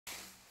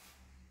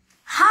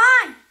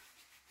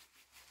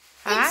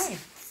Hi.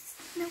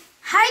 No.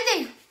 Hi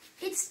there.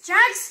 It's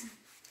Jackson.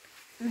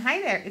 And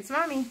hi there. It's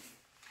Mommy.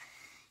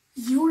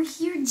 You're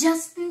here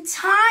just in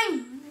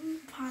time.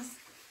 Pause.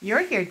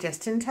 You're here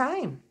just in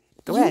time.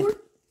 Go ahead.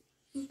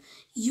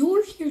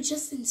 You're here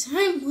just in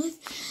time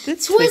with The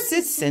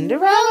Twisted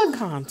Cinderella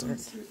Concert.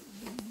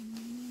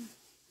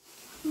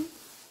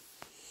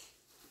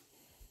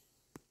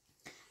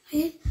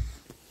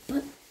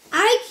 But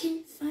I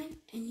can't find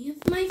any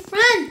of my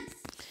friends.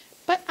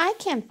 But I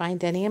can't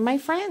find any of my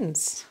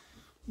friends.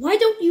 Why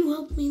don't you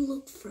help me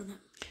look for them?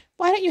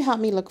 Why don't you help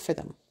me look for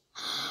them?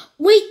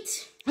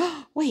 Wait.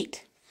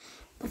 Wait.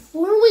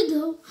 Before we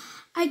go,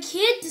 I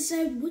can't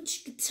decide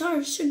which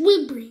guitar should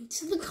we bring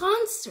to the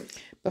concert.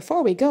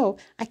 Before we go,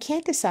 I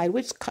can't decide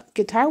which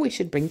guitar we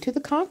should bring to the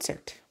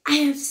concert. I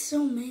have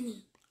so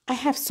many. I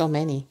have so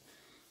many.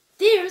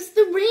 There's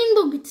the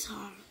rainbow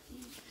guitar.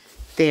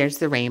 There's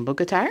the rainbow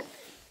guitar.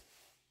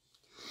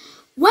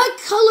 What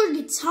color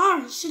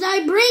guitar should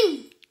I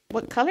bring?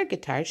 What color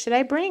guitar should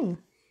I bring?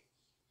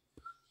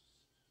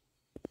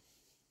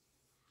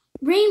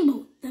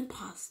 Rainbow, then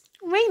pause.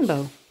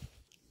 Rainbow.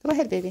 Go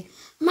ahead, baby.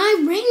 My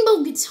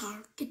rainbow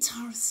guitar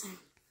sound.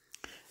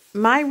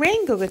 My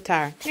rainbow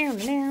guitar.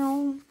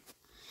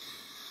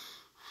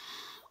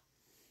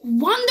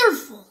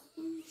 Wonderful.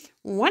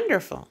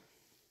 Wonderful.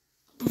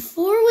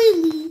 Before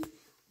we leave,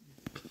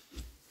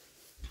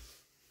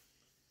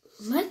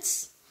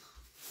 let's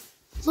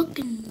look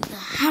in the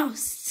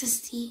house to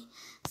see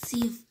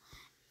if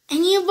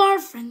any of our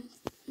friends...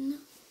 No.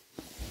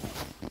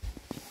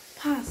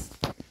 Pause.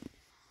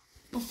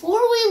 Before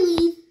we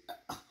leave,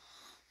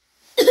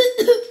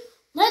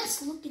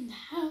 let's look in the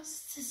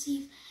house to see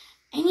if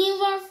any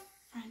of our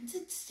friends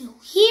are still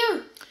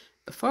here.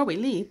 Before we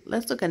leave,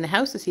 let's look in the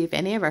house to see if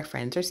any of our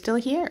friends are still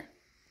here.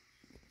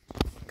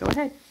 Go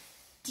ahead.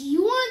 Do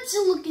you want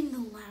to look in the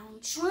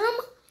lounge room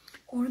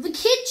or the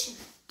kitchen?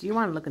 Do you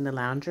want to look in the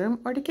lounge room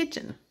or the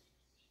kitchen?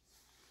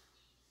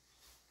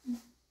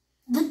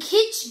 The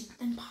kitchen,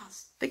 then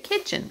pause. The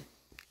kitchen.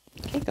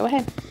 Okay, go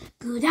ahead.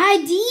 Good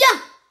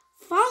idea.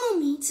 Follow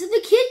me to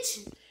the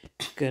kitchen.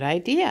 Good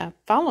idea.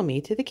 Follow me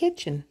to the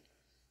kitchen.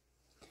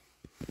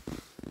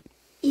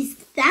 Is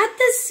that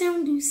the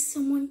sound of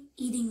someone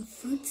eating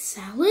fruit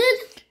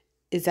salad?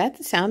 Is that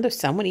the sound of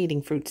someone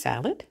eating fruit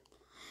salad?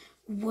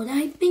 What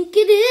I think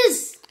it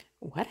is.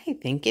 What I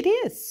think it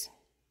is.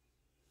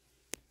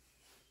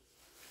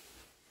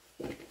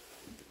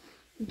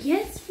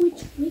 Guess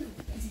which wiggle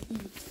is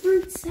eating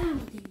fruit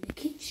salad in the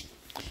kitchen?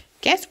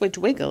 Guess which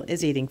wiggle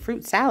is eating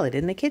fruit salad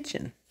in the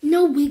kitchen?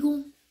 No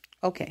wiggle.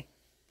 Okay.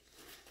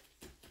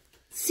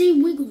 Say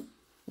wiggle.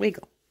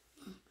 Wiggle.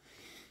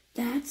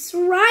 That's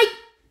right.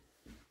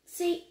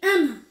 Say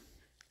Emma.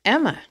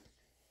 Emma.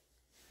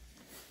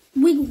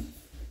 Wiggle.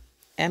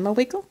 Emma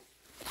wiggle?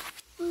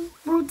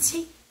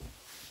 Rotate.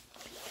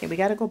 Okay, we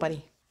gotta go,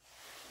 buddy.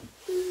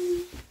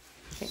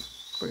 Okay,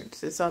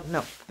 no,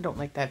 I don't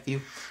like that view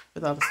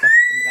with all the stuff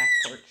in the back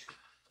porch.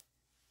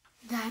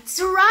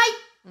 That's right.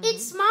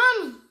 It's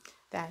Mommy.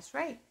 That's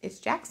right. It's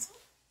Jackson.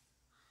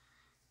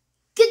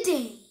 Good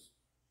day.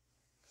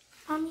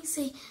 Mommy,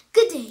 say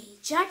good day,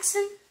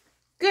 Jackson.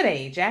 Good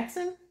day,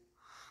 Jackson.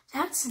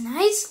 That's a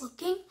nice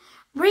looking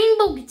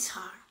rainbow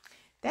guitar.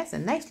 That's a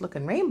nice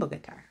looking rainbow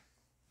guitar.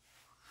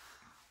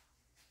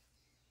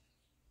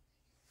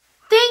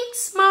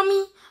 Thanks,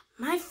 Mommy.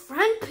 My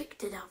friend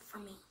picked it up for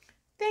me.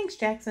 Thanks,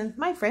 Jackson.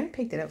 My friend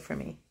picked it up for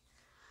me.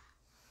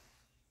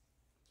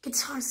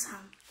 Guitar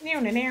sound.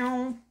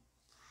 Meow.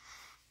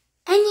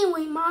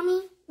 Anyway,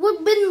 Mommy,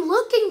 we've been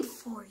looking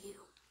for you.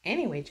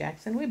 Anyway,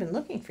 Jackson, we've been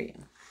looking for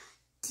you.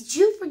 Did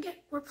you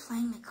forget we're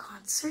playing a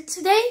concert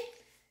today?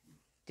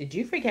 Did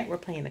you forget we're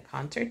playing a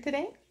concert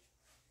today?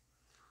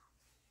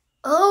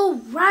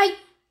 Oh, right.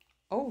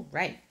 Oh,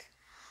 right.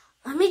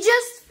 Let me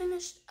just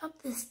finish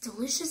up this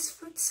delicious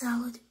fruit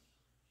salad.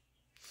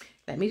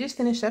 Let me just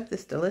finish up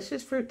this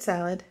delicious fruit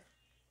salad.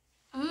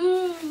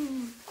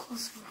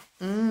 Close enough.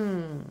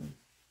 And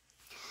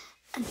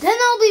And then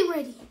I'll be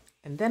ready.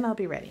 then I'll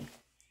be ready.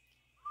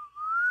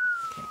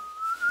 Okay.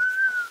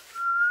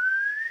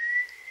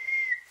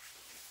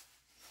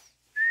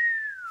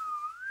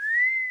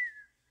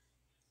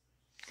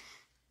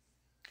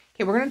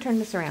 Okay, we're going to turn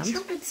this around.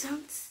 Trumpet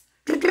sounds.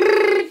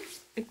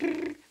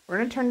 We're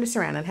going to turn this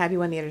around and have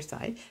you on the other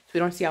side so we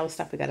don't see all the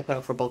stuff we got to put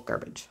out for bulk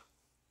garbage.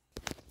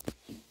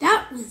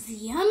 That was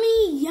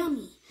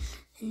yummy.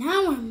 And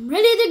now I'm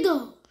ready to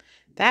go.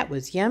 That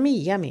was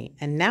yummy.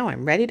 And now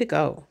I'm ready to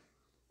go.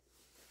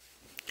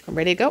 I'm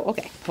ready to go?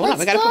 Okay, hold on.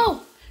 We gotta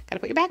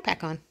put your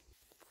backpack on.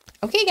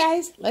 Okay,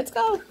 guys, let's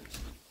go.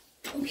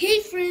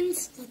 Okay,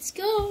 friends, let's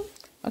go.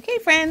 Okay,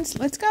 friends,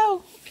 let's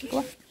go.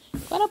 Go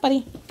on up,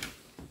 buddy.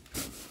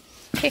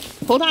 Okay,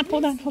 hold on.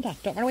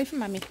 Don't run away from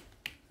Mommy.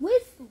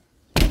 Whistle.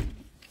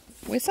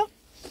 Whistle?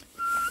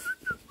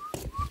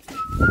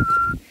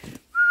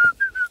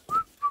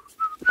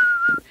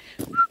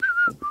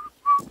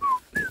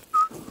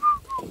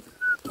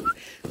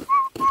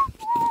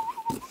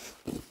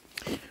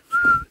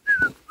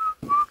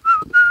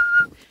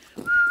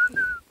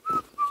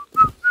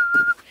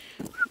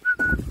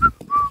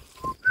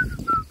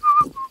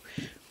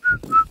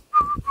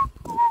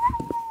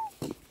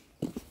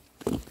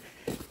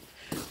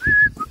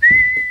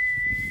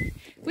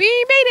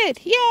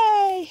 it.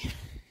 Yay.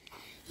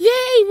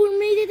 Yay, we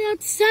made it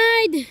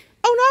outside.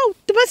 Oh no,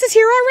 the bus is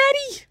here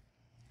already.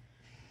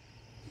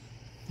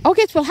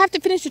 Okay, so we'll have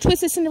to finish the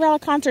Twisted Cinderella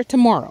concert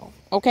tomorrow,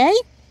 okay?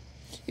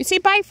 You say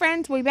bye,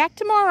 friends. We'll be back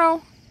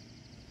tomorrow.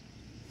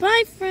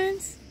 Bye,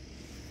 friends.